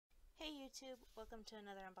Hey YouTube, welcome to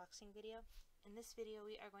another unboxing video. In this video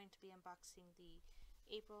we are going to be unboxing the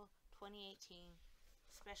April 2018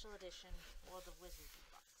 Special Edition World of Wizardry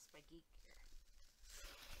box by GeekGear.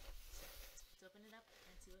 So let's open it up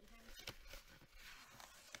and see what it has.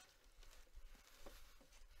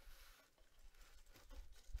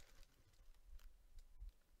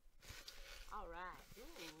 Alright,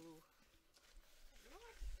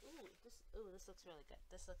 this looks really good.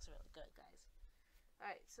 This looks really good, guys.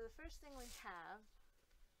 Alright, so the first thing we have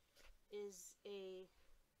is a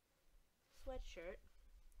sweatshirt,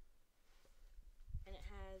 and it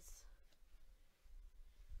has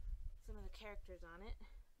some of the characters on it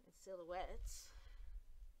and silhouettes.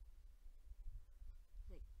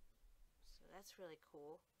 So that's really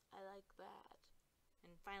cool. I like that.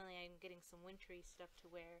 And finally I'm getting some wintry stuff to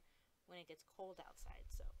wear when it gets cold outside,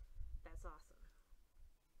 so that's awesome.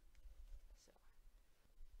 So,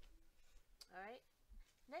 alright.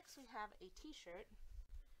 Next we have a t-shirt.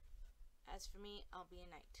 As for me, I'll be a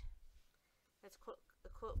knight. That's a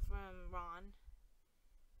quote from Ron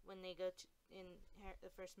when they go to in the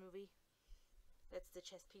first movie. That's the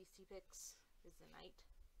chess piece he picks, is the knight.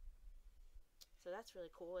 So that's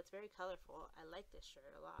really cool. It's very colorful. I like this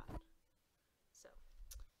shirt a lot. So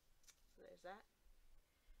there's that.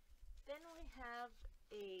 Then we have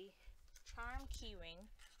a charm keyring.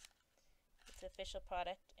 It's an official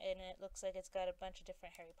product, and it looks like it's got a bunch of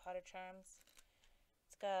different Harry Potter charms.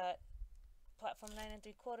 It's got platform 9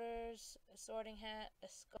 3/4, a sorting hat, a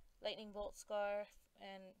lightning bolt scarf,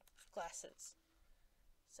 and glasses.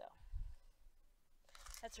 So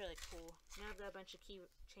that's really cool. Now I've got a bunch of key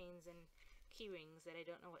chains and key rings that I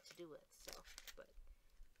don't know what to do with. So, but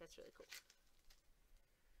that's really cool.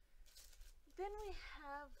 Then we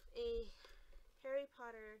have a Harry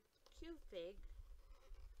Potter Q fig.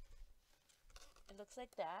 It looks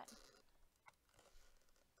like that.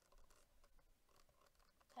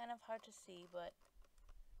 Kind of hard to see, but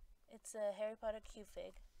it's a Harry Potter Q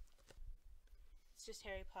fig. It's just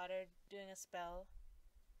Harry Potter doing a spell.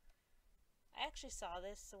 I actually saw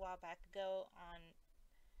this a while back ago on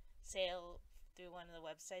sale through one of the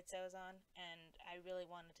websites I was on, and I really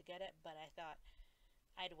wanted to get it, but I thought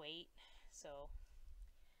I'd wait. So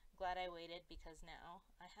I'm glad I waited, because now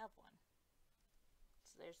I have one.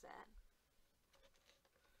 So there's that.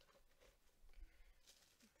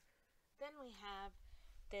 Then we have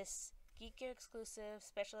this GeekGear exclusive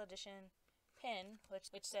special edition pin,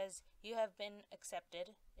 which says "You have been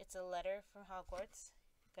accepted." It's a letter from Hogwarts.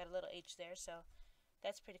 Got a little H there, so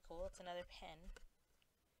that's pretty cool. It's another pin.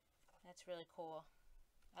 That's really cool.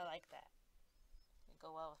 I like that. It'll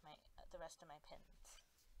go well with the rest of my pins.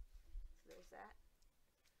 So there's that.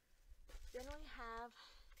 Then we have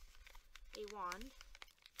a wand.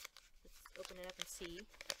 Let's open it up and see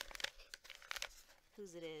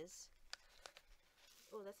whose it is.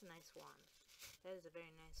 Oh, that's a nice wand. That is a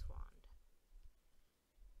very nice wand.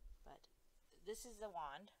 But this is the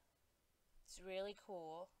wand. It's really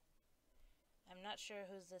cool. I'm not sure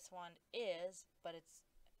whose this wand is, but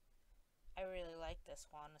I really like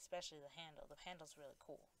this wand, especially the handle. The handle's really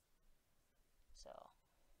cool. So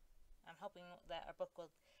I'm hoping that our book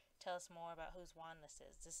will tell us more about whose wand this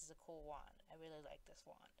is. This is a cool wand. I really like this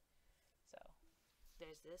wand. So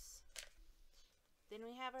there's this. Then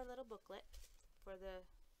we have our little booklet for the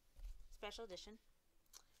special edition.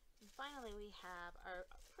 And finally we have our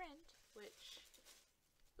print, which,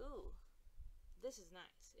 ooh, this is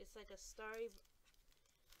nice. It's like a Starry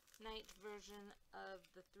Night version of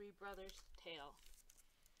the Three Brothers tale.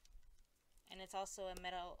 And it's also a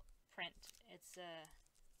metal print. It's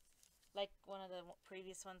like one of the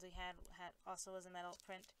previous ones we had also was a metal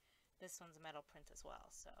print. This one's a metal print as well.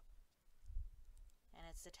 So, and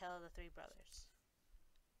it's the tale of the Three Brothers.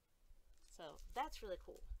 So that's really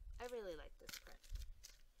cool. I really like this print.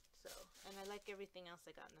 So, and I like everything else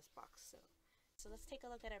I got in this box. So let's take a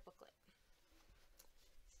look at our booklet.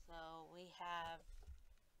 So we have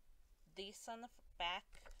these on the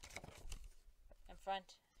back and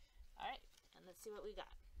front. Alright, and let's see what we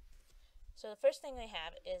got. So the first thing we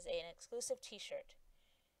have is an exclusive t-shirt.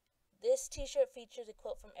 This t-shirt features a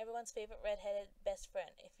quote from everyone's favorite redheaded best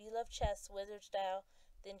friend. "If you love chess, wizard style,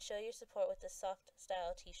 then show your support with this soft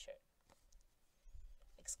style t-shirt."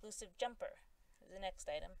 Exclusive jumper is the next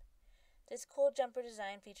item. This cool jumper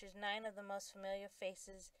design features 9 of the most familiar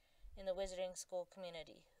faces in the wizarding school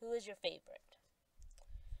community. Who is your favorite?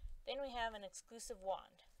 Then we have an exclusive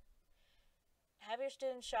wand. Have your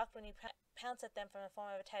students shocked when you pounce at them from the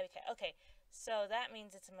form of a tabby cat. Okay, so that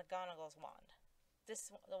means it's a McGonagall's wand.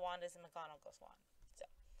 The wand is a McGonagall's wand. So,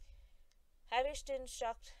 have your students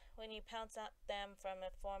shocked when you pounce at them from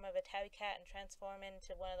a form of a tabby cat and transform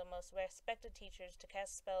into one of the most respected teachers to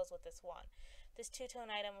cast spells with this wand. This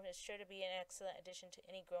two-tone item is sure to be an excellent addition to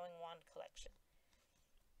any growing wand collection.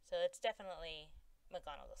 So it's definitely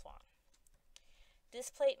McGonagall's wand.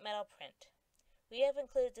 Displate metal print. We have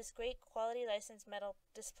included this great quality licensed metal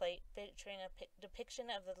displate featuring a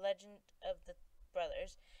depiction of the legend of the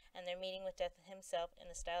brothers and their meeting with death himself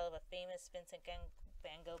in the style of a famous Vincent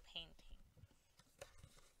van Gogh painting.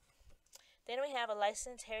 Then we have a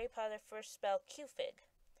licensed Harry Potter first spell, Q-Fig.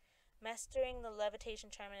 Mastering the levitation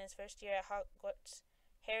charm in his first year at Hogwarts,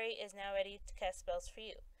 Harry is now ready to cast spells for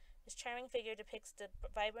you. This charming figure depicts the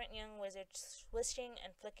vibrant young wizard swishing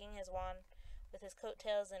and flicking his wand with his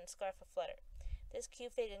coattails and scarf aflutter. This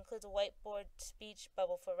Q-Fig includes a whiteboard speech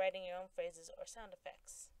bubble for writing your own phrases or sound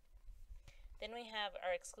effects. Then we have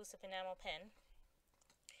our exclusive enamel pen.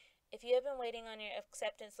 If you have been waiting on your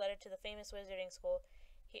acceptance letter to the famous wizarding school,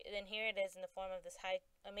 then here it is in the form of this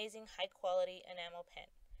amazing high-quality enamel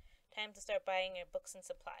pen. Time to start buying your books and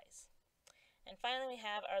supplies. And finally, we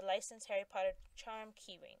have our licensed Harry Potter charm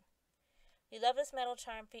keyring. We love this metal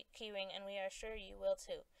charm keyring, and we are sure you will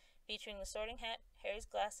too, featuring the Sorting Hat, Harry's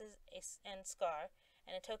glasses, and scar,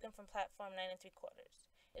 and a token from Platform 9 3/4.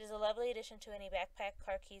 It is a lovely addition to any backpack,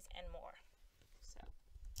 car keys, and more.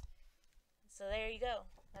 So there you go.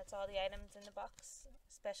 That's all the items in the box.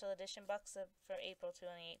 Special edition box for April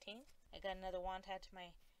 2018. I got another wand hat to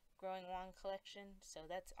my growing wand collection, so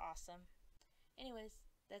that's awesome. Anyways,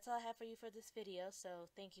 that's all I have for you for this video, so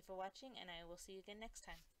thank you for watching, and I will see you again next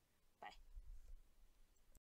time.